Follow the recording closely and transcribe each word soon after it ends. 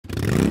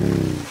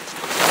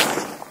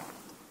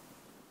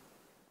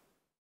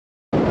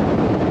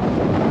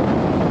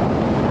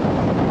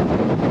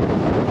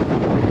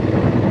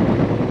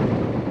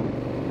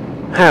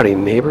Howdy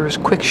neighbors,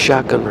 quick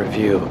shotgun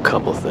review of a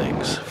couple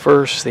things.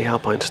 First, the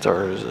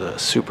Alpinestars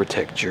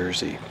Supertech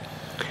jersey.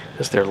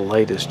 It's their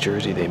lightest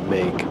jersey they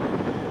make,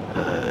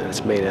 and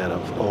it's made out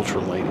of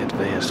ultralight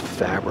advanced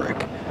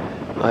fabric.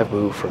 I've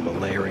moved from a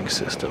layering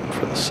system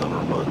for the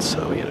summer months,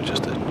 so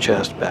just a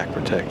chest, back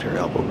protector,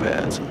 elbow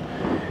pads,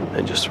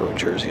 and just throw a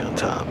jersey on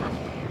top,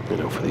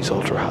 for these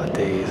ultra hot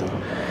days.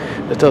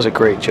 And it does a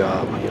great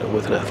job,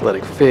 with an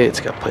athletic fit. It's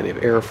got plenty of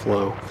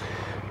airflow,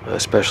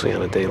 especially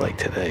on a day like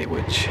today,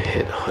 which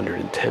hit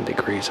 110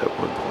 degrees at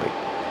one point.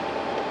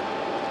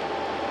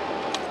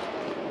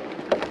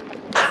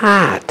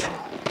 Hot!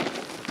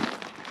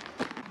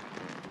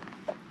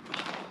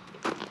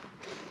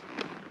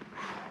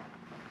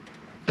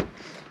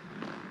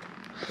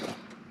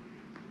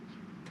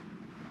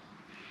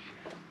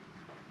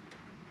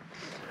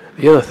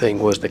 The other thing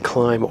was the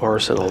Klim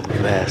Arsenal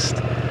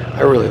Vest.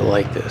 I really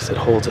like this. It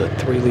holds a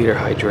 3-liter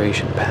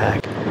hydration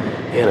pack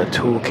and a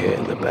toolkit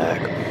in the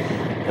back.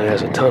 And it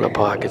has a ton of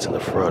pockets in the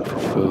front for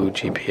food,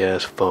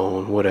 GPS,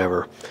 phone,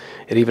 whatever.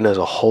 It even has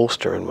a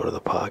holster in one of the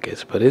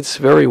pockets. But it's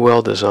very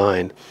well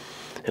designed.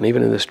 And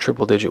even in this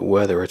triple-digit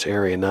weather, it's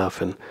airy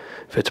enough and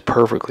fits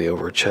perfectly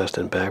over a chest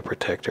and back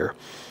protector.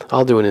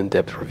 I'll do an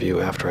in-depth review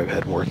after I've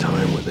had more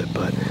time with it,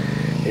 but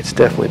it's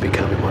definitely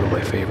becoming one of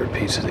my favorite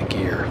pieces of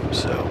gear.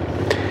 So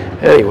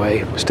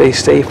anyway, stay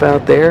safe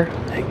out there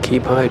and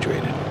keep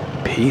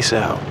hydrated. Peace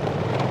out.